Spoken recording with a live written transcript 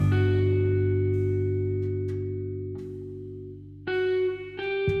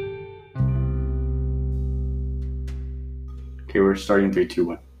Okay, we're starting 3, 2,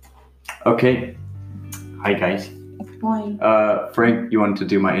 1. Okay. Hi, guys. Hi. Frank, you wanted to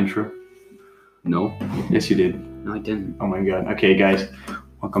do my intro? No. Yes, you did. No, I didn't. Oh my god. Okay, guys.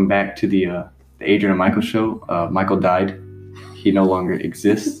 Welcome back to the Adrian and Michael show. Michael died. He no longer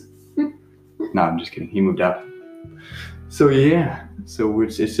exists. No, I'm just kidding. He moved out. So yeah. So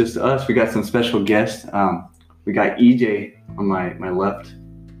it's just us. We got some special guests. We got EJ on my left.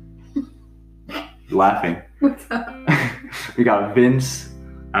 Laughing. What's up? We got Vince.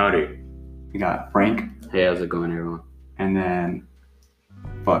 Howdy. We got Frank. Hey, how's it going, everyone? And then,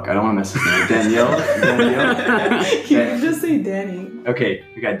 fuck, I don't want to mess his name. Danielle. You can just say Danny. Okay,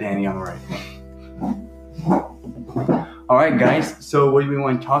 we got Danny on the right. All right, guys. So what do we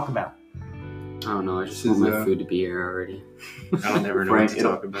want to talk about? I don't know. I just This want is, my food to be here already. I don't ever know Frank, what to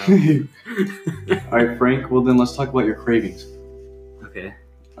talk about. All right, Frank. Well, then let's talk about your cravings. Okay.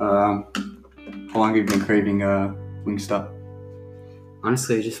 How long have you been craving Wingstop?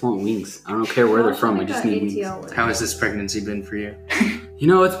 Honestly, I just want wings. I don't care where they're from. I just need wings. How has this pregnancy been for you? You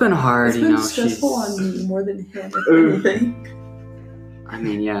know, it's been hard. It's you been know, stressful on me more than him. Ooh. If anything. I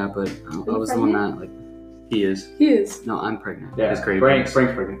mean, yeah, but I was the one that He is. He is. No, I'm pregnant. Yeah, His cravings.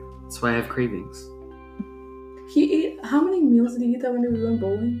 Frank's pregnant. That's why I have cravings. He ate. How many meals did he eat that when we went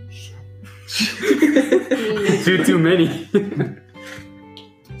bowling? Too many.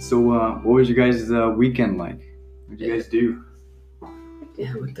 So, what was your guys' weekend like? What did you guys do?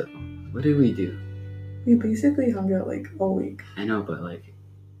 Yeah. What did we do? We basically hung out like all week. I know, but like.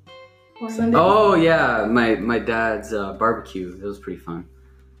 Sunday. Oh yeah, my dad's barbecue. It was pretty fun.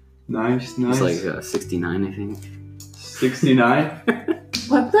 Nice. It's like 69, I think. 69.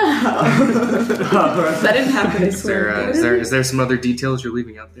 What the hell? That didn't happen. I swear. Is there some other details you're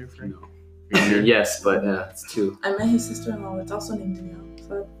leaving out there, Frank? No. I mean, yes, but it's two. I met his sister-in-law. It's also named Danielle.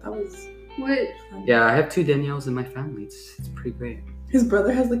 So that was. What? Yeah, I have 2 Danielles in my family. It's pretty great. His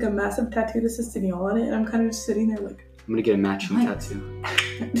brother has like a massive tattoo that says Danielle on it, and I'm kind of just sitting there like. I'm gonna get a matching What? tattoo.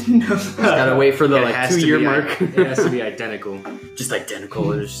 No. Just gotta wait for the It like has 2 to year be mark. It has to be identical. Just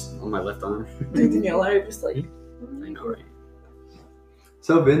identical. It's on my left arm. Dude, Danielle and I are just like. I know, right?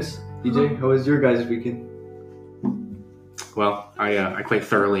 So, Vince, DJ, how was your guys' weekend? Well, I quite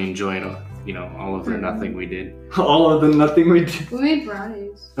thoroughly enjoyed all of the nothing we did. All of the nothing we did. We made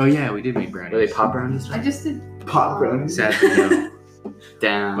brownies. Oh yeah, we did make brownies. Were they pop brownies? I just did. Pop brownies. Sadly, no.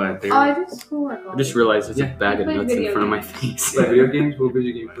 Damn. But they Oh, I did schoolwork. I just realized there's Yeah. a bag of I played nuts in video front of my games. face. Like video games? What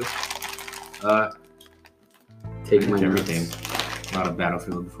video game play? Take my everything. nuts. A lot of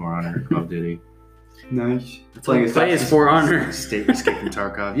Battlefield, For Honor, Call of Duty. Nice. That's all you play is For Honor. Escape from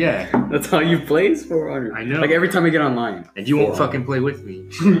Tarkov. Yeah. That's all you play is For Honor. I know. Like every time I get online. And you won't For fucking play with me.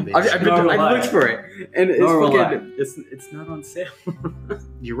 I've Normal life. looked for it, and it's Normal fucking. It's not on sale.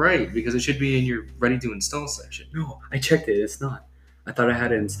 You're right, because it should be in your ready to install section. No, I checked it. It's not. I thought I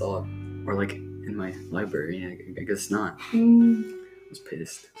had it installed, or like in my library. I guess not. I was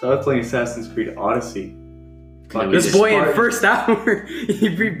pissed. So I was playing Assassin's Creed Odyssey. Yeah, we This just boy in started- first hour,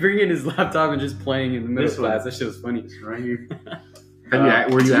 he'd be bringing his laptop and just playing in the middle This of class. one. That shit was funny. Right here.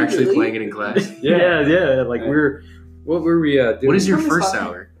 Were you Did you actually really? playing it in class? Yeah. Like Yeah. what were we doing? What is your From his first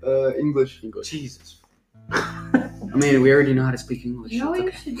pocket. hour? English. Jesus. I mean, we already know how to speak English. You know what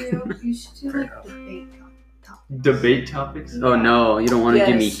It's you okay. should do? You should do like debate topics. Debate topics? Oh no, you don't want to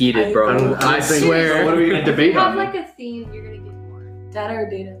get me Yes, heated, I bro. don't I think- swear. What are we gonna If debate you have on? like a theme, you're gonna get more. Data or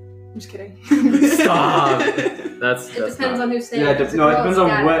data? I'm just kidding. Stop. That's It depends not. on who's saying Yeah, it. it depends on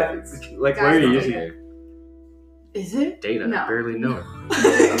Data. what, like Guys, where you're don't using do it. Is it? Data. No. I barely know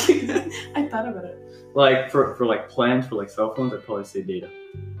it. I thought about it. Like for like plans for like cell phones, I'd probably say data.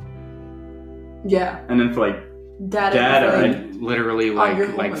 Yeah, And then for like data. Data, is like- right? Literally On your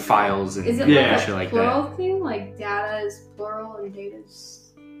like home files and Is it Yeah. like shit a like plural that. thing? Like data is plural and data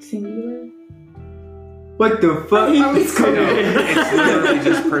is. Singular. What the fuck? Are we No, screwed? it's literally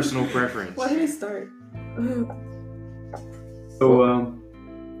just personal preference. Why did I start? So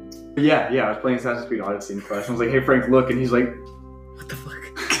yeah, I was playing Assassin's Creed Odyssey in class. I was like, "Hey Frank, look," and he's like, What the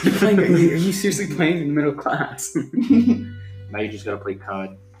fuck? You're playing? Are you seriously playing in the middle of class, Now you just gotta play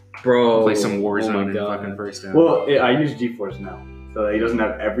COD. bro? Play some Oh Warzone my and God. fucking first down. "Well, I use GeForce now, so it doesn't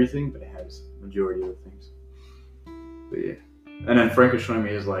have everything, but it has majority of the things." But yeah, and then Frank was showing me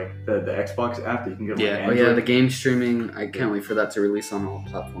his like the Xbox app that you can get on Yeah. like, Oh Android. yeah, the game streaming. I can't wait for that to release on all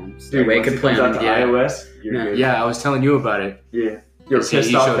platforms. Dude, That way I once can it play comes on out to yeah. iOS, you're Yeah. good. Yeah, I was telling you about it. Yeah. You're He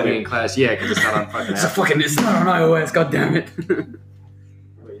pissed off showed that me in it, class. Yeah, because it's not on fucking It's a app. fucking. It's not on iOS. God damn it.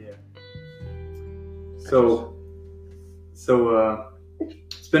 but yeah. So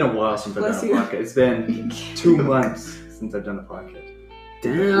it's been a while since I've Bless done a you. podcast. It's been 2 months since I've done a podcast.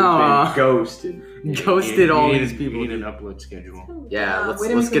 We've Damn. been ghosted. Ghosted all You these need- people. You need an upload schedule. Yeah, Way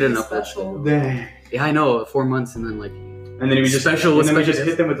to let's make get it an upload special. schedule. Dang. Yeah, I know. 4 months and then like, And then we just Special, and then we special. just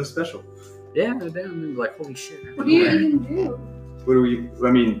hit them with a special. yeah, damn, like holy shit. What do you even do? What do we?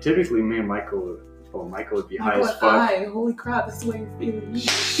 I mean, typically me and Michael. Well, Michael would be high Michael as and fuck. I, holy crap, this is the way you're feeling.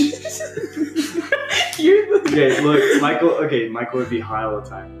 You're the Okay, look, Michael would be high all the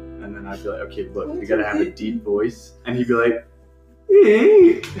time, and then I'd be like, okay, look, we gotta have a deep voice, and he'd be like,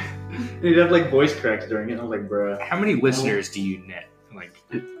 hey. And he'd have like voice cracks during it. I was like, bruh. How many listeners do you net? Like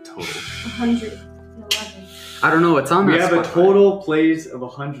total? 111. I don't know. It's on. We that have a Spotify. total plays of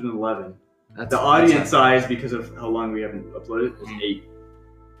 111. That's, The audience size, because of how long we haven't uploaded, is 8.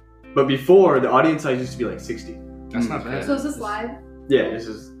 But before, the audience size used to be like 60. That's not bad. So is this live? Yeah, this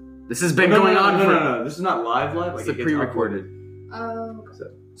is. This has been no, going on for. No. This is not live. Like It's it a gets pre-recorded. Oh,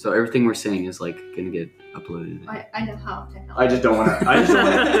 So everything we're saying is like gonna get uploaded. I know how technology. I just don't want to.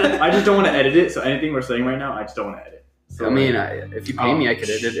 I just don't want to edit it. So anything we're saying right now, I just don't want to edit. So I mean, if you pay me, I could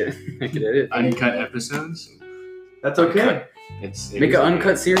edit it. I could edit. Uncut episodes. that's okay. Uncut. It Make is an what it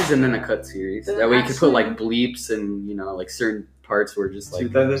uncut is. series and then a cut series. Then That way you could put actually- like bleeps and like certain parts where just like. See,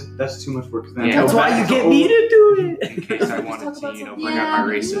 that's too much work. 'Cause then I Yeah. go That's why back you to get old- me to do it. In case I wanted Talk to, about bring something. up my Yeah,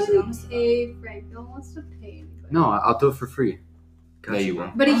 racism. you want to pay Frank. No one wants to pay anybody. No, I'll do it for free. There you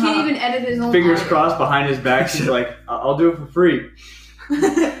go. But he can't even edit his own. Fingers audio. crossed behind his back. She's like, I'll do it for free.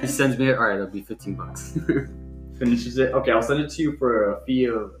 He sends me. All right, that'll be $15. Finishes it. Okay, I'll send it to you for a fee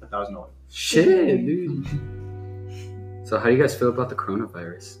of $1,000. Shit, dude. So how do you guys feel about the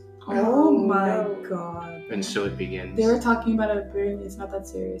coronavirus? Oh my no. god. And so it begins. They were talking about it, apparently it's not that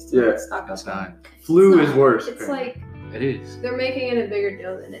serious. So Yeah. let's talk about It's that. not. Flu It's is not. worse. It's apparently. like It is. they're making it a bigger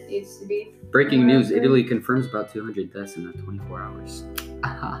deal than it needs to be. Breaking news: Okay. Italy confirms about 200 deaths in 24 hours.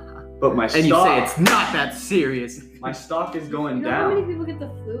 But my And you say stock, it's not that serious. my stock is going You know how many down. people get the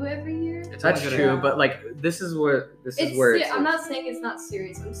flu every year? It's That's only true, gonna- but like this is where it's I'm not saying it's not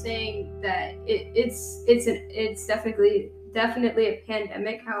serious. I'm saying that it's definitely a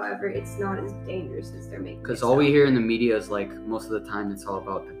pandemic. However, it's not as dangerous as they're making. because it all we sound. hear in the media is like most of the time it's all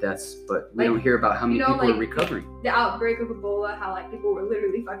about the deaths, but we Like, don't hear about how many you know, people are like, recovering. the outbreak of Ebola, how like people were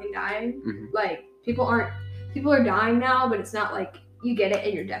literally fucking dying. Mhm. Like people are dying now, but it's not like you get it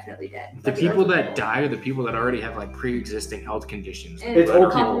and you're definitely dead. The Like, people there's that die are the people that already have like pre-existing health conditions. and It's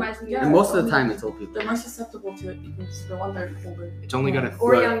old people. compromised Yeah. And most of the time it's old people. They're more susceptible to it because for one, they're older. It's only got a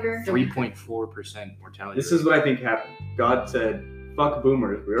or Right. younger. 3.4% mortality. This is what I think happened. God said, "Fuck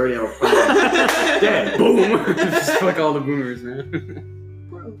boomers. We already have a problem." Dead. Boom! Just fuck all the boomers, man.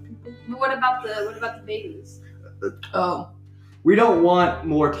 We're old people. But what about the babies? Oh. We don't want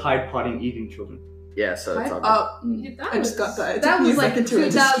more Tide Podding eating children. Yeah, so it's all good. That I just got that. It That took me was a like second to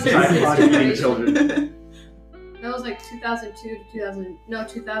 2006 Tide Podding eating generation. children. That was like 2002 to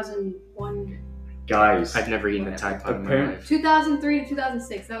 2001. Guys. I've never eaten a Tide Pod in my Apparent- life. 2003 to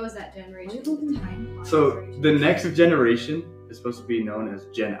 2006. That was that generation. So the next generation is supposed to be known as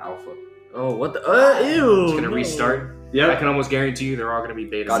Gen Alpha. Oh, what the? Ew! It's gonna no. restart. I Yep. can almost guarantee you they're all gonna be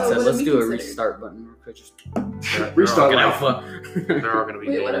beta. God So said, what let's do we do a consider? restart button. real quick. Just Restart Get life. alpha. They're all gonna be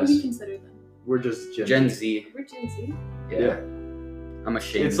Wait, what do betas. we consider then? We're just Gen Z. We're Gen Z. Yeah. I'm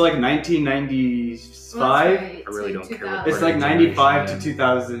ashamed. It's like 1995. I really don't care what It's part like of the 95 to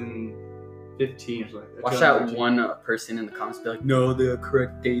generation 2015 or something. Watch that one person in the comments be like, no, the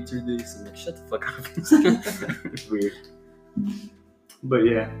correct dates are this. I'm like, shut the fuck up. It's weird. But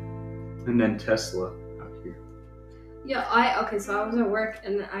yeah. And then Tesla out here. Yeah, so I was at work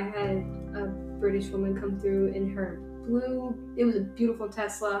and I had a British woman come through in her blue, it was a beautiful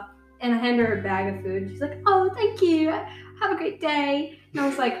Tesla, and I handed her a bag of food. She's like, "Oh, thank you. Have a great day." And I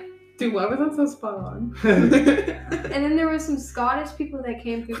was like, Dude, why was that so spot on? and then there were some Scottish people that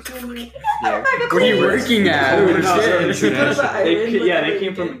came through too, and were like, Yeah. Where are you working at? Oh, Oh, no, shit. sorry. They They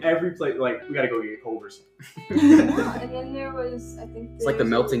came from every place. Like, we gotta go get Culver's. yeah. And then there was, I think, It's like the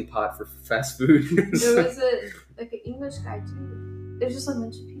melting pot for fast food. There was an English guy too. There's just a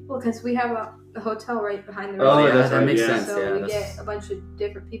bunch of people because we have a hotel right behind the Oh, restaurant. yeah, that makes yeah. sense. So Yeah, we that's get a bunch of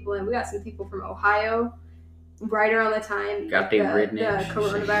different people, and we got some people from Ohio. Right around the time Goddamn the redneck.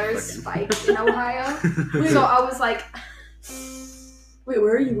 coronavirus Fucking- spiked in Ohio. So I was like, Wait,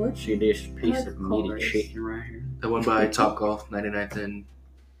 where are you working? See this piece of meaty Culver's. chicken right here? The one by Top Golf, 99th and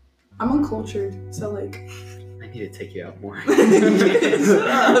I'm uncultured, so like. I need to take you out more. Shut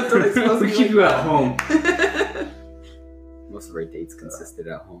up, don't expose We me keep like you that. at home. Most of our dates consisted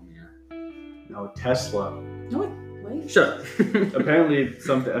at home, yeah. No, Tesla. Wait. Shut up. Apparently,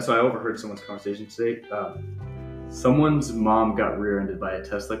 something. So I overheard someone's conversation today. Someone's mom got rear-ended by a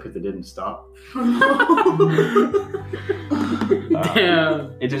Tesla because it didn't stop.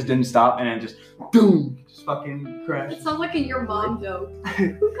 Damn. It just didn't stop, and it just boom, just fucking crashed. It sounds like a your mom joke.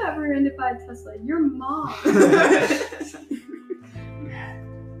 Who got rear-ended by a Tesla? Your mom.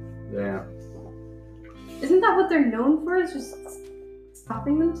 Yeah. Isn't that what they're known for? Is just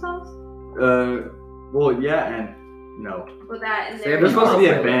stopping themselves? Well, yeah, and no. Or that and They're supposed to be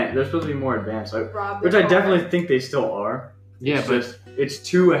advanced. They're supposed to be more advanced, which I definitely think they still are. Yeah, It's but just it's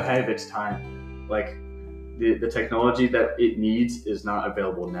too ahead of its time. Like the technology that it needs is not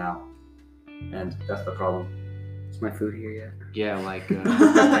available now, and that's the problem. Is my food here yet? yeah, like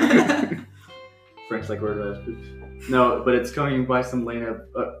Frank's like, where did I put? No, but it's coming by some lane of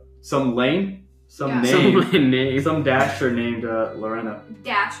some lane, some Yeah. name, some dasher named Lorena.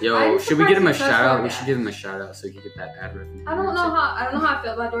 Dash. Yo, I'm should we get him a surprised shout out? We DoorDash. should give him a shout out so he can get that ad revenue. I don't know how I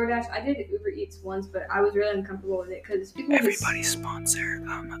feel about DoorDash. I did Uber Eats once, but I was really uncomfortable with it because people sponsor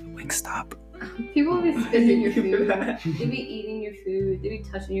Wingstop. people would be spitting your food. They'd be eating your food. They'd be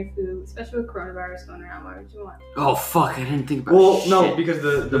touching your food, especially with coronavirus going around. Why would you want? Oh fuck! I didn't think about. Well, shit. no, because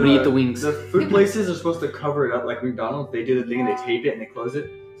the Nobody eat the wings. The food places are supposed to cover it up, like McDonald's. They do the thing and they tape it and they close it,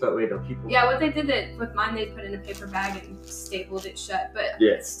 so that way the people. Yeah, what they did with mine, they put it in a paper bag and stapled it shut. But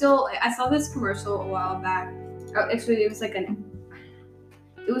Yeah. still, I saw this commercial a while back. Oh, actually, it was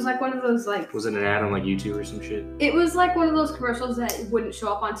like one of those like. was it an ad on like YouTube or some shit? It was like one of those commercials that wouldn't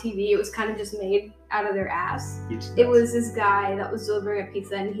show up on TV. It was kind of just made out of their ass. It was this guy that was delivering a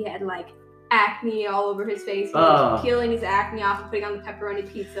pizza and he had like acne all over his face. He was peeling his acne off and putting on the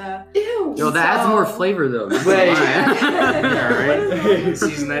pepperoni pizza. Ew. Yo, that adds more flavor though. Wait. Alright.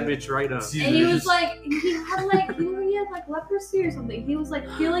 Season that bitch right up. And he was like, he had like leprosy or something. He was like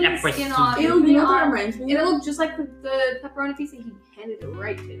peeling his skin off. Ew, and you know putting what on- reminds me It of? looked just like the pepperoni pizza. He handed it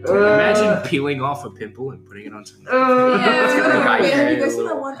right to him. Imagine peeling off a pimple and putting it on something. Yeah. Wait, have you Yeah, guys seen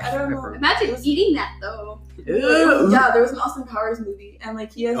little that one? I don't know. Imagine eating that though. Yeah, there was an Austin Powers movie, and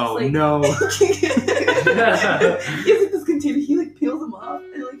like he has Oh this, like, no. he has like this container. He like peels them off,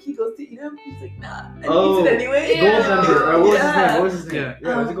 and like he goes to eat them. He's like, nah, and Oh. he eats it anyway. Yeah. Goldmember. What was his Yeah. name? What was his name? Yeah.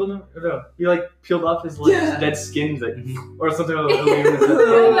 Yeah, was it Goldmember? No, he like peeled off his like Yeah. dead skin, like, or something. What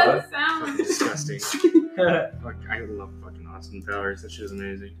does that sound? Disgusting. Fuck, I love fucking Austin Powers. That shit is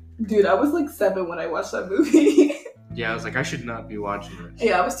amazing. Dude, I was like 7 when I watched that movie. Yeah, I was like, I should not be watching this.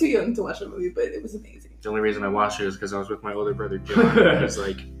 Yeah, I was too young to watch that movie, but it was amazing. The only reason I watched it was because I was with my older brother John.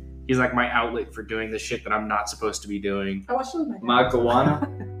 He's like my outlet for doing the shit that I'm not supposed to be doing. I watched it with my dad.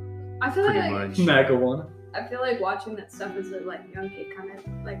 Magawana. I feel Pretty like much. Magawana. I feel like watching that stuff as a like young kid kind of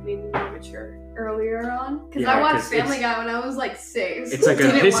like made me more mature earlier on. Because Yeah, I watched 'cause Family it's- Guy when I was like 6. It's like a,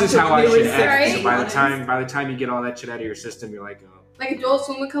 Didn't this watch is it how when I they should were act. sick, So by the honest. time you get all that shit out of your system, you're like, Like Adult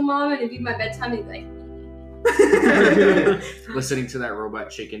Swim would come on and it'd be my bedtime and it'd be like. listening to that Robot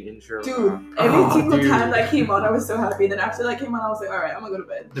Chicken intro. Dude, every Oh, single dude. time that came on, I was so happy. Then after that came on, I was like, all right, I'm gonna go to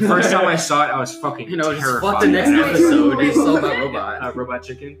bed. The first time I saw it, I was fucking You know, just terrified. fuck the next Yeah. episode. It's all about robots. Robot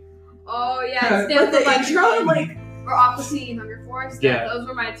Chicken. Oh yeah, But Stand the Up Like intro, like, or Aqua and Hunger Force. Yeah. Those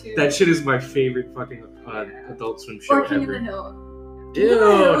were my two. That shit is my favorite fucking Adult Swim show or King of the ever. Hill. Dude, King of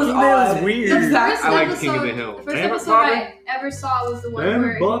the Hill was King of the Hill odd. was weird. The Exactly. first I like episode, King of the Hill. The first Damn it, episode Bobby. I ever saw was the one Damn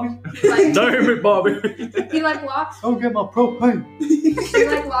where it, Bobby. like, Damn it, Bobby. he like locks Oh, get my propane. he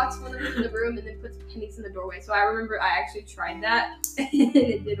like locks one of them in the room and then puts pennies in the doorway. So I remember I actually tried that and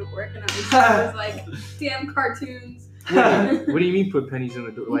it didn't work. And I was like, damn cartoons. What do you mean put pennies in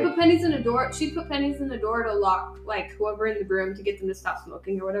the door? You Like, put pennies in the door. She'd put pennies in the door to lock like whoever in the room to get them to stop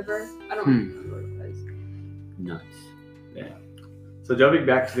smoking or whatever. I don't remember what it was. Nuts. So jumping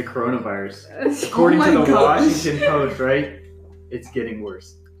back to the coronavirus, according Oh to my the gosh. Washington Post, right? It's getting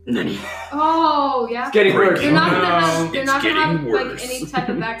worse. Oh yeah. It's getting worse. They're not gonna No, have. They're it's not gonna have getting like worse. any type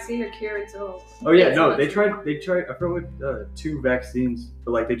of vaccine or cure until. Oh yeah, 8 no, they months. tried. I forgot what 2 vaccines,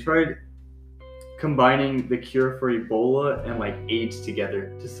 but like they tried combining the cure for Ebola and like AIDS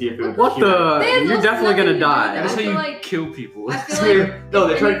together to see if it would What cure. the? They had You're those definitely nothing gonna to do die. with that's I how feel you like- kill people. I feel like No,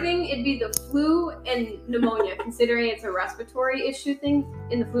 they if tried. anything, it'd be the flu and pneumonia, considering it's a respiratory issue thing.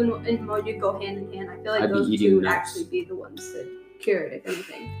 And the flu and pneumonia go hand in hand. I feel like I'd be those eating two would nuts. actually be the ones that cure it, if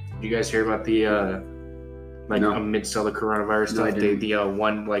anything. Did you guys hear about the No. amidst all the coronavirus No, I stuff, didn't. the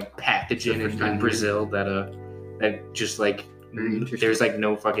one like pathogen The first in time. Brazil that just like Very interesting. there's like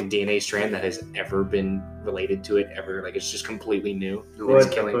no fucking DNA strand that has ever been related to it ever. Like it's just completely new. What It's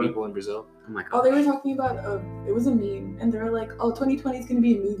the killing fuck? people in Brazil. Oh my Oh, god. they were talking about it was a meme, and they were like, "Oh, 2020 is gonna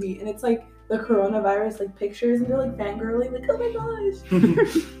be a movie," and it's like the coronavirus like pictures, and they're like fangirling, like, "Oh my gosh!"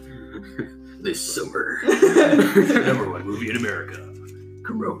 This summer. Number one movie in America.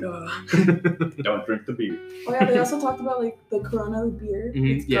 Corona. Don't drink the beer. Oh yeah, they also talked about like the Corona beer.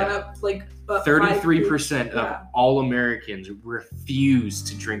 Mhm, It's yeah. gone up like 33% of Yeah. all Americans refuse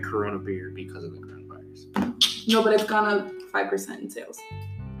to drink Corona beer because of the coronavirus. No, but it's gone up 5% in sales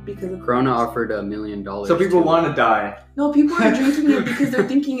because of Corona offered $1 million. So people want to die. No, people are drinking it because they're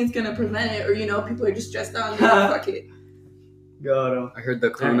thinking it's gonna prevent it, or people are just stressed out and they're like, fuck it. Got him. I heard the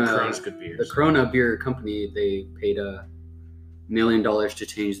Corona's good beer. The Corona beer company, they paid $1 million to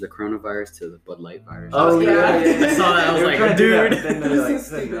change the coronavirus to the Bud Light virus. Oh yeah. I saw that. I was They were like, trying to do that, dude. but then they're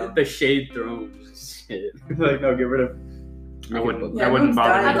This like, is stupid. The shade thrown. Shit. like, no, get rid of. I wouldn't. Yeah, I wouldn't everyone's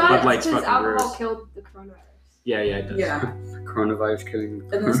bother. dying. I with thought Bud it's Light's because fucking alcohol gross. killed the coronavirus. Yeah, it does. Yeah. Coronavirus killing.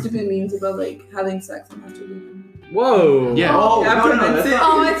 And then stupid memes about like having sex and after women. Whoa. Yeah. Oh, Yeah, no, no, that's that's it. not.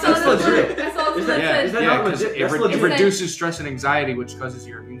 Oh, I saw That's this legit. one. I saw this Is one that- that Yeah, is said. that yeah, not because legit? it, That's it legit. reduces stress and anxiety, which causes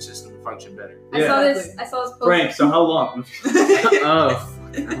your immune system to function better. I saw Yeah. this. I saw this post. Frank, so how long? Oh.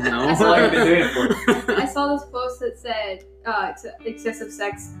 I don't know. How long have you been doing it for? I saw this post that said excessive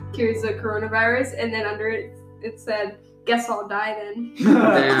sex cures the coronavirus, and then under it said, "Guess I'll die then."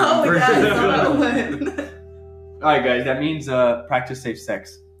 Damn. Oh my god, I saw that one. Alright, guys, that means practice safe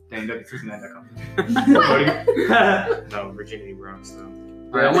sex. Dang, this isn't that.com. No, virginity rocks though.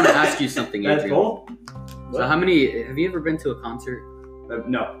 All right, I want to ask you something, That's Adrian. cool. So, have you ever been to a concert?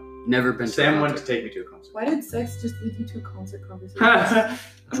 No. Never been. Sam to a wanted concert. to take me to a concert. Why did sex just lead you to a concert conversation?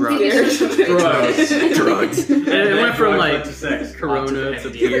 Drugs. Drugs. Drugs. And it went from like to sex. Corona to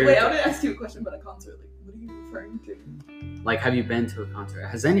Onto beer. Wait, I want to ask you a question about a concert. Like, what are you referring to? Like, have you been to a concert?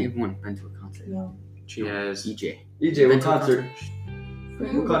 Has anyone been to a concert? No. She has. EJ. EJ, Been what to a concert?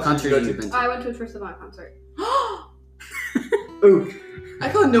 Who? What What concert concert did have you you go been I went to a Trista Von concert. to? Ooh. I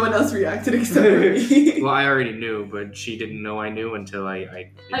thought no one else reacted except for me. Well, I already knew, but she didn't know I knew until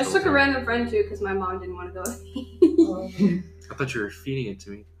I I just took a random friend too because my mom didn't want to go with me. I thought you were feeding it to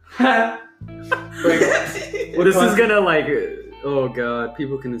me. This is gonna like. Oh god,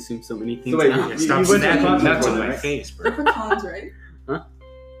 people can assume so many things So wait, now. Yeah, You- stop you went to a snapping concert nuts for on them, my right? face, They're bro. pecans, right? Huh?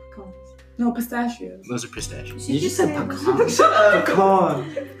 Pecans. No, pistachios. Those are pistachios. You just said pecan. Shut up.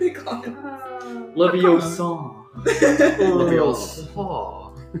 Pecan. Pecan. Leviosa. Real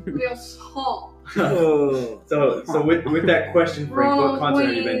small. So with that question, Frank, what concert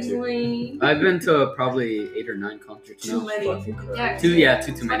have you been to? I've been to probably 8 or 9 concerts Too now. many.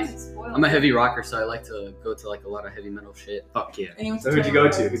 Too many. I'm a heavy rocker, so I like to go to like a lot of heavy metal shit. Fuck yeah. And you went So who'd you go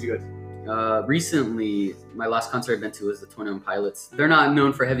to? Who'd you go to? Recently, my last concert I've been to was the 21 Pilots. They're not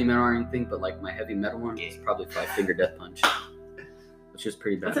known for heavy metal or anything, but like my heavy metal one was probably Five Finger Death Punch, which is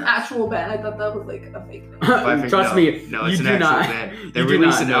pretty bad. That's an actual band. I thought that was like a fake thing. Trust me, No, you it's an do actual not. band. They You do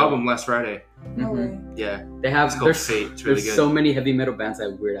released not an know. album last Friday. No Mhm. way. Yeah. They have. It's called There's, Fate. It's really there's good. so many heavy metal bands that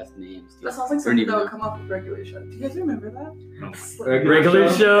have weird ass names. Dude. That sounds like Don't something even that would know. come off of Regular Show. Do you guys remember that? Oh my Regular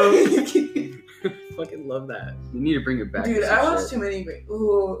show. Dude, Fucking love that. You need to bring it back. to some I watched shit. too many great.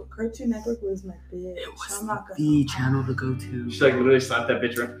 Ooh, Cartoon Network was my bitch. It was I'm not the gonna. channel to go to. She like literally slapped that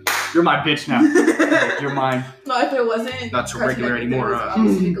bitch around. You're my bitch now. You're mine. No, if it wasn't Not so Cartoon regular Network, anymore, it was, huh?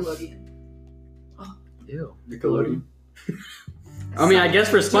 Nickelodeon. Ew. Nickelodeon. I mean, I guess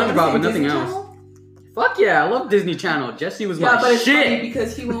for Do you ever SpongeBob, see but nothing Disney else. Channel? Fuck yeah, I love Disney Channel. Jesse was Yeah, my but it's funny shit.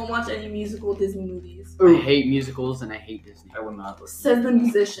 because he won't watch any musical Disney movies. I hate musicals and I hate Disney. I will not listen. Says the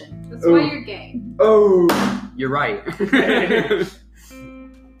musician. That's why you're gay. Oh. You're right. What the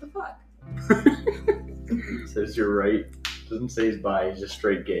fuck? Says you're right. Doesn't say he's bi. He's just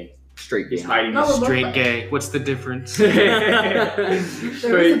straight gay. Straight He's game. hiding No, his we're both Straight bi. gay. What's the difference? There is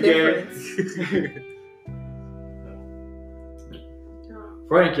straight a gay. difference.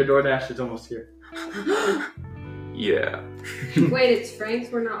 Frank, your DoorDash is almost here. Yeah. Wait, it's Frank's.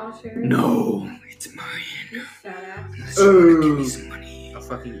 We're not all sharing. No, it's mine. You fat ass. Oh. Give me some money. I'll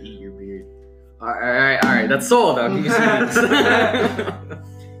fucking eat your beard. Alright. That's sold. I'll give you some.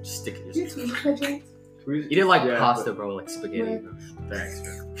 Just stick it. Do you tweet by chance? Eat it like Yeah, pasta, bro, like spaghetti. Right. Bro. Thanks,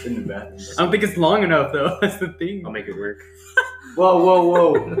 bro. In the bathroom. I don't think it's long enough, though. That's the thing. I'll make it work.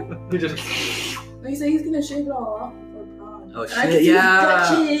 Whoa. You just. No, he said he's gonna shave it all off for prom. Oh, And I shit, can see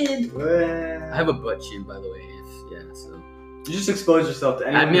yeah. his butt chin. I have a butt chin, by the way. So You just expose yourself to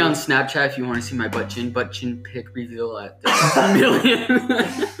anyone. add me on Snapchat if you want to see my butt chin pic reveal at 1 million.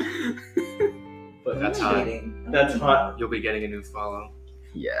 But That's What am I hot. dating? That's hot. You'll be getting a new follow.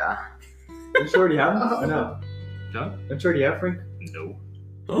 Yeah. Don't you already have him? Oh. Or no? No? Don't you already have Frank? No.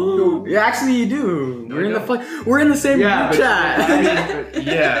 Oh, yeah, actually you do. No, we're I in the don't. we're in the same Yeah, group but- chat.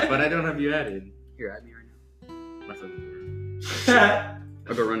 Yeah, but I don't have you added. Here, add me right now. My fucking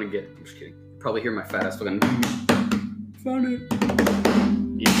I'll go run and get it. I'm just kidding. Probably hear my fat ass fucking. Found it.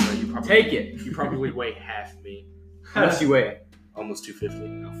 Yeah, so you probably, Take it. You probably weigh half me. How much you weigh? almost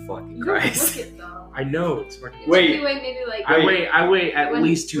 250. Oh fucking You don't Christ. look it though. I know it's fucking. You Wait. should weigh maybe like. I weigh at one-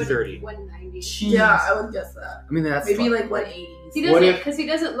 least 230. 190. Yeah, I would guess that. I mean that's Maybe fucking- like 180s. He What doesn't, if- because he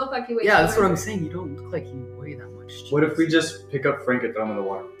doesn't look like he weighs. Yeah, that's what I'm 200. saying. You don't look like you weigh that much. What if we just pick up Frank and throw him in the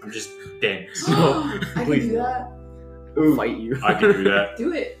water? I'm just dead. I can Please. do that. Ooh, fight you? I can do that.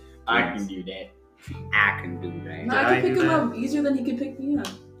 Do it. I can do that. I can do that. No, Did I I can pick do him that? up easier than he could pick me up.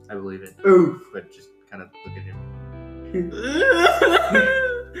 I believe it. Ooh. But just kind of look at him.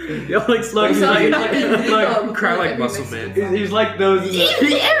 Yo, like slow. Wait, He's so like, you're not gonna video like, before cry like every muscle Mexican man. song? He's like those. In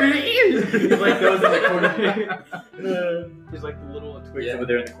the, he's like those in the corner. He's like the little twigs Yeah. over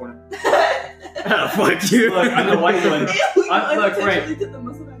there in the corner. fuck you. Look, I'm the white one. Ew, I'm- look, intentionally Frank. did the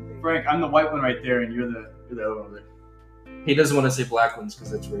muscle man thing. Frank, I'm the white one right there, and you're the other one over there. He doesn't want to say black ones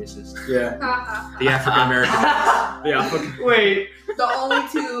because that's racist. Yeah. The African American. Yeah. Fucking, Wait. The only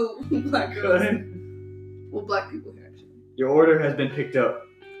two black Go girls. ahead. Well, black people here actually. Your order has been picked up.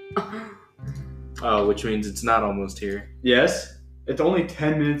 Oh, which means it's not almost here. Yes. It's only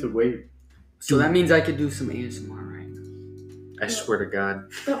 10 minutes away. so that means I could do some ASMR, right? I swear to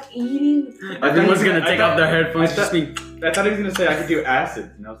God. Stop eating. Everyone's gonna take off their headphones. I Just me. I thought he was gonna say I could do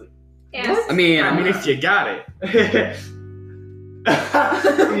acid, and I was like, Yes. I mean, I mean, if you got it.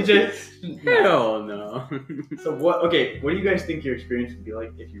 you just. hell no. So what? Okay, what do you guys think your experience would be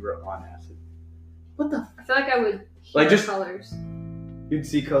like if you were on acid? What the? I feel like I would hear Like, just- colors. You'd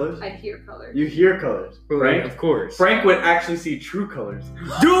see colors. I'd hear colors. You hear colors. Frank. Of course. Frank would actually see true colors.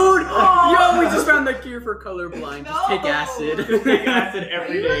 Dude! Oh! Yo, we just found the cure for colorblind. Just take No. acid. Take acid Are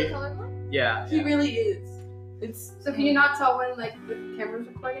every you really day. colorblind? Yeah. He really is. It's. So can you not tell when like the camera's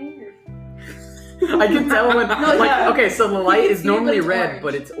recording? Or? I can tell when. No, like, yeah. okay, so the light can is see, but normally it's red, orange.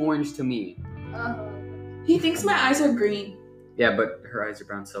 but it's orange to me. He thinks my eyes are green. Yeah, but her eyes are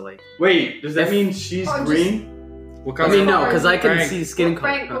brown, so like. Wait, does that mean she's Oh, just- green? What I color? mean, no, because I can Frank. see skin color.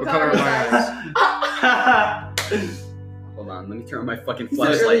 Frank, What what color color are is my that? eyes? Hold on, let me turn on my fucking He's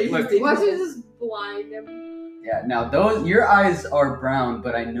flashlight. literally- Look. Watch it just blind him. Yeah, now those your eyes are brown,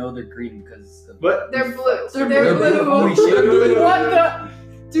 but I know they're green because. What? They're blue. They're They're blue. blue. Holy shit. What the?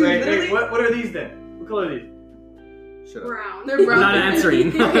 Dude, Wait, literally. wait, what are these then? What color are these? Shut up. Brown. They're brown. Not answering.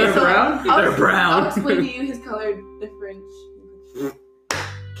 Okay, They're so brown? I'll- They're brown. I'll explain to you his color difference.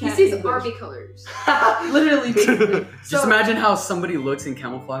 He sees army colors. Literally, basically. Just So- imagine how somebody looks in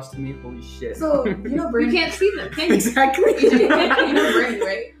camouflage to me. Holy shit. So you know You Bernie. can't see them, can you? exactly. You know Bernie,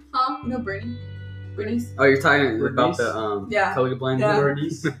 right? Huh? You know Bernie. Bernie's. Oh, you're talking about Bernice? the Yeah. colorblind. Yeah.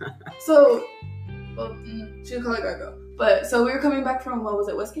 Bernice? So, well, she's a color guard girl. But so we were coming back from what was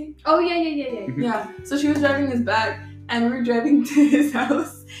it, Westgate? Oh yeah. Yeah. So she was driving us back, and we were driving to his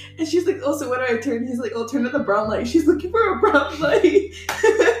house, and she's like, "Oh, so where do I turn?" He's like, "Oh, turn at the brown light." She's looking for a brown light.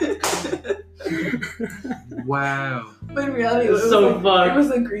 Wow. But in reality, It's it was so like, fucked. it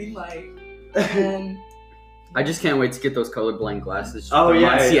was a green light, and I just can't wait to get those colorblind glasses. Oh, I yeah,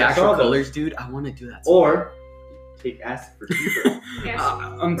 wanna see yeah, I actual saw those. colors, dude. I want to do that. Or take acid for cheaper. Yes.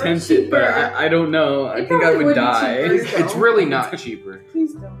 I'm Or tempted, but cheaper. I don't know. I It think I probably would would be die. cheaper. It's really not cheaper.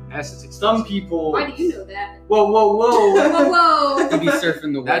 please don't. Acid's expensive. Some people. Why do you know that? Whoa, whoa, whoa. Whoa. You'd be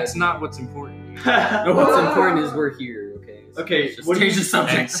surfing the web. That's not what's important. No, what's Wow. important is we're here. Okay. So Okay, let's just what do change you- the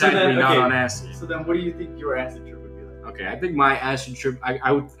subject. And sadly, not okay. on acid. So then, what do you think your acid trip would be like? Okay, I think my acid trip,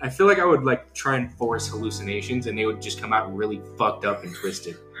 I feel like I would like try and force hallucinations, and they would just come out really fucked up and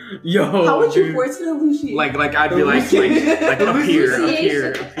twisted. Yo, How would you dude. force an illusion? Like I'd be like up here, up here, up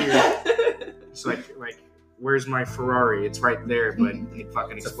here. It's like where's my Ferrari? It's right there, but it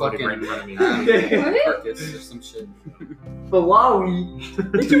fucking It's a exploded fucking- right in front of me. What? Carcass or some shit. Malawi.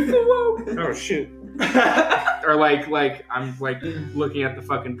 Oh shit! Or like I'm like looking at the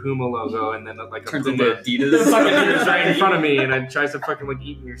fucking Puma logo, and then like a Turns Puma into Adidas. The fucking is right in front of me, and it tries to fucking like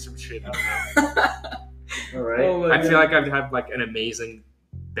eat me or some shit. I don't know. All right. Oh my I feel God. like I'd have like an amazing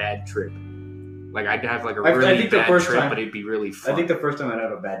bad trip. Like I'd have like a I really think the bad first trip, time- but it'd be really fun. I think the first time I'd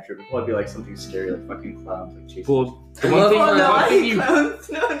have a bad trip, it'd probably be like something scary, like fucking clowns, like chasing. well, the I one love thing, how- the no, one I thing hate you, clowns.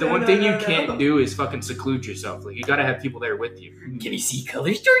 No, the no, one no, thing no, you no. can't do is fucking seclude yourself. Like you gotta have people there with you. Can you see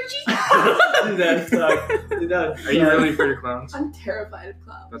colors, Georgie? Dude, that sucks. Dude, that Are you sucks. really afraid of clowns? I'm terrified of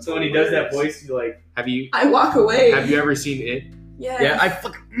clowns. That's So when he does that hilarious. voice, you like. Have you I walk away. ever seen it? Yes. Yeah, I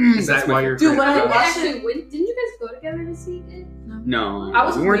fucking. Is that's that my why you're Dude, afraid when I of You clowns? watched actually went. Didn't you guys go together to see it? No, I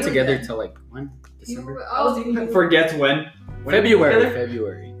was we weren't really together good. till like when? December. I was eating. Forgets when.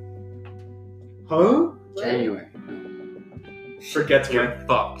 February. Huh? January. Forgets You're when.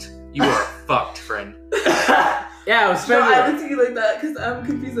 fucked. You are fucked, friend. Yeah, it was No, I February. looked at you like that because I'm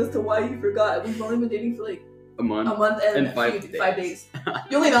confused as to why you forgot. We've only been dating for like A month. a month and, And 5 5 days.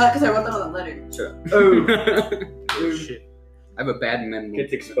 You only know that because I wrote that on a letter. Shut up. Oh. Oh shit. I have a bad memory.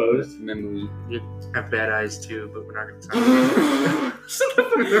 Gets exposed. Memory. You have bad eyes too, but we're not gonna talk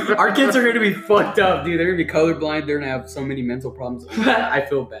about it. Our kids are gonna be fucked up, dude. They're gonna be colorblind. They're gonna have so many mental problems. I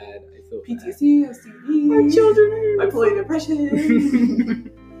feel bad. PTSD, STD, My children. bipolar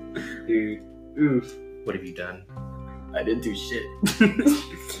depression. Dude. Oof. What have you done? I didn't do shit.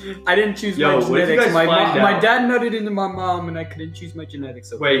 I didn't choose Yo, my what if you genetics. guys My, find my out- dad nutted into my mom, and I couldn't choose my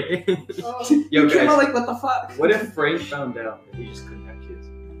genetics. Okay? Wait. Oh, Yo, You came out guys. like, what the fuck? What if Frank found out that he just couldn't have kids?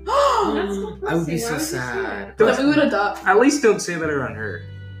 that's I would be depressing. so Why sad. Then we would adopt. At least don't say that around her.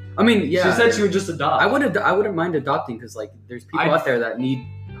 I mean, yeah. She said she would just adopt. I wouldn't mind adopting because like there's people out there that need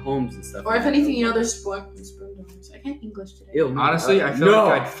homes and stuff. Or if anything, you know, there's sperm donors. I can't English today. Ew, Honestly, I feel no,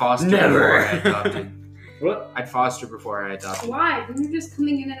 like I'd foster never. before I adopted. What? I'd foster before I adopted. Why? Then you're just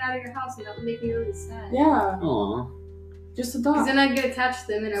coming in and out of your house, and that would make me really sad. Yeah, Aw. just Because adopt. then I'd get attached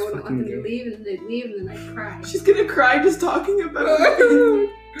to them, and I wouldn't want them Fucking to leave, and then they'd leave, and then I'd cry. She's gonna cry just talking about it.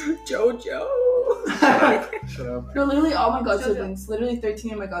 Jojo. Shut up. No, literally all my god Jojo. siblings. Literally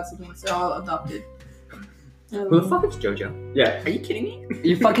 13 of my god siblings. They're all adopted. Who the fuck is Jojo? Yeah. Are you kidding me?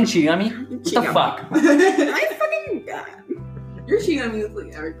 You fucking cheating on me? What the fuck? You're cheating on me with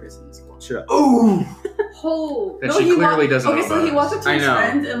like every person in school. Shut up. Oh. Oh, That she clearly doesn't Okay, know so about he walks up to I his know.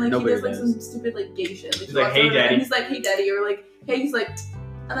 friend and like Nobody he does like does. some stupid like gay shit. He's he like, walks "Hey, over and daddy." He's like, hey daddy, or like, hey, he's like,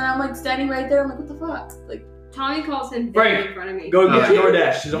 and then I'm like standing right there. I'm like, what the fuck? Like, Tommy calls him Frank, Daddy in front of me. Go get Okay. your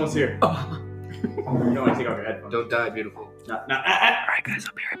DoorDash. She's almost here. Oh. You don't want to take off your headphones. Don't die, beautiful. No. Alright guys,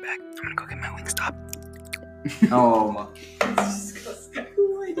 I'll be right back. I'm gonna go get my Wingstop. Oh my. It's disgusting.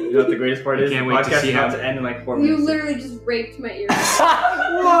 You know what the greatest part I is? can't The wait to podcast see is about how- to end in like 4 You minutes. literally just raped my ear.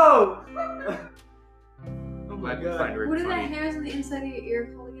 Whoa! I'm glad you God. find her What are the funny. hairs on the inside of your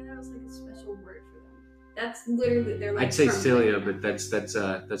ear called again? That was like a special word for them. That's literally they're like. I'd say from- cilia, but that's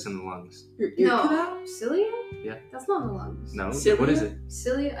in the lungs. Your ear No, canal? cilia? Yeah. That's not in the lungs. No, Cilia? what is it?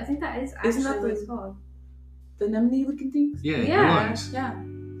 Cilia? I think that is actually Isn't that what the- it's called. The anemone looking things? Yeah, your Yeah. lungs. Yeah.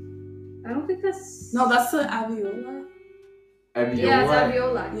 I don't think that's. No, that's the alveola. Yeah, it's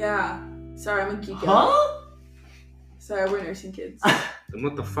alveoli. Yeah. Sorry, I'm a geek. Huh? Sorry, we're nursing kids. Then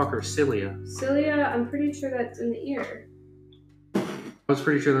what the fuck are cilia? Cilia, I'm pretty sure that's in the ear. I was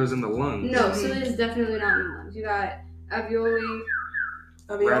pretty sure that was in the lungs. No, cilia is definitely not in the lungs. You got alveoli,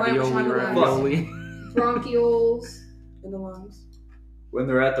 Alveoli, which one Ravioli, are the lungs? ravioli. bronchioles. In the lungs. When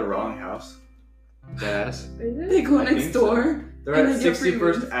they're at the wrong house. Yes. Is They it? go I next think so. door. They're And at they get free 61st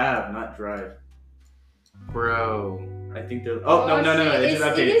rooms. Ave, not Drive. Bro. I think they're. Oh, no. shit, It just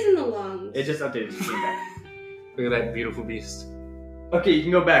It updated. is in the lungs. It just updated. She came back. Look at that beautiful beast. Okay, you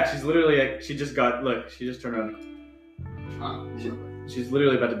can go back. She's literally like, she just got, look, she just turned around. Huh? She's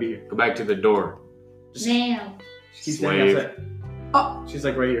literally about to be here. Go back to the door. Now. She keeps standing Slave. outside. Oh. She's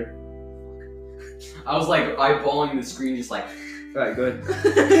like right here. I was like eyeballing the screen just like Alright, good.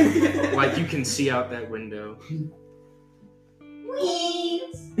 Like you can see out that window.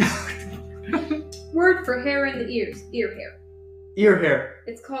 Word for hair in the ears. Ear hair. Ear hair.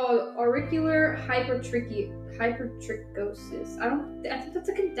 It's called auricular hypertrichosis. I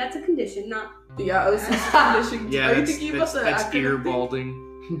think that's a condition, not. Yeah, I was just conditioning. Yeah, Are you that's, thinking about the that's acronym ear thing? balding.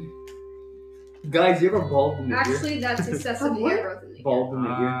 Guys, you ever bald in the ear? Actually, that's excessive What? hair growth in the ear. Bald in the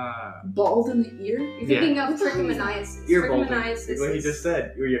ear? Ah. Bald in the ear? You're thinking of What the hell is that? trichomoniasis. Ear balding. Trichomoniasis Like what he is- just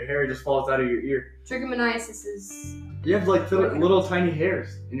said. Your hair just falls out of your ear. Trichomoniasis is. You have like little tiny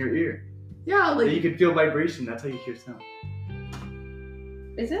hairs in your ear. Yeah, That you like can feel vibration. That's how you hear sound.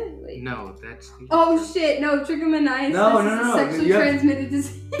 Is it? Wait. No, that's. Oh shit! No, trichomoniasis No, is no, a no, sexually you have- transmitted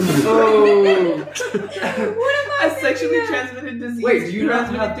disease. Oh. What am I a sexually thinking of? transmitted disease. Wait, do you not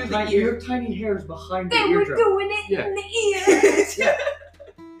transmitted have through tiny, the you ear? have tiny hairs behind They your were eardrum? doing it Yeah. in the ear.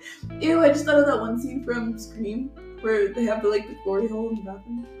 Ew, I just thought of that one scene from Scream where they have the like the glory hole in the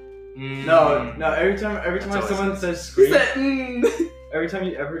bathroom. No. Every time That's always someone nice. says He scream, said, every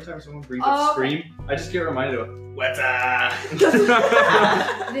time someone brings Oh, up okay. scream, I just get reminded of what's up.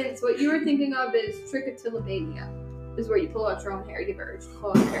 Vince, what you were thinking of is trichotillomania. Is where you pull out your own hair. You give urge to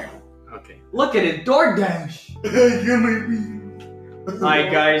pull out your hair. Okay. Look at it, DoorDash.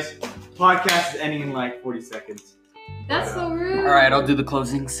 Alright, guys, podcast is ending in like 40 seconds. That's so rude. All right, I'll do the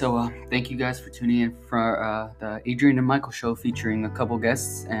closing. So, thank you guys for tuning in for the Adrian and Michael show featuring a couple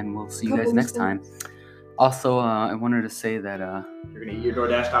guests, and we'll see you guys Couple next time. Also, I wanted to say that You're gonna eat your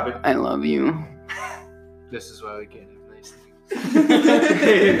DoorDash topic. I love you. This is why we can't have nice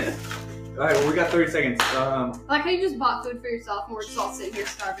things. Alright, well, we got 30 seconds. I like how you just bought food for yourself and we're just all sitting here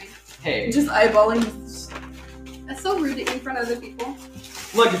starving. Hey, just eyeballing. That's so rude to eat in front of other people.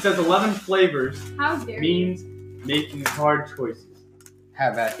 Look, it says 11 flavors How dare you? means making hard choices.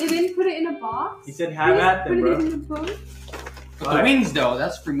 have at. They didn't put it in a box. He said have at them, Put bro. it in the box. But the wings, though,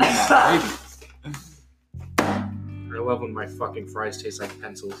 that's for me. Baby. I love when my fucking fries taste like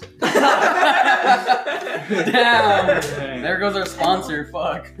pencils. Damn. There goes our sponsor.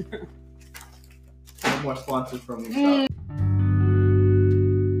 Fuck. No more sponsors from me.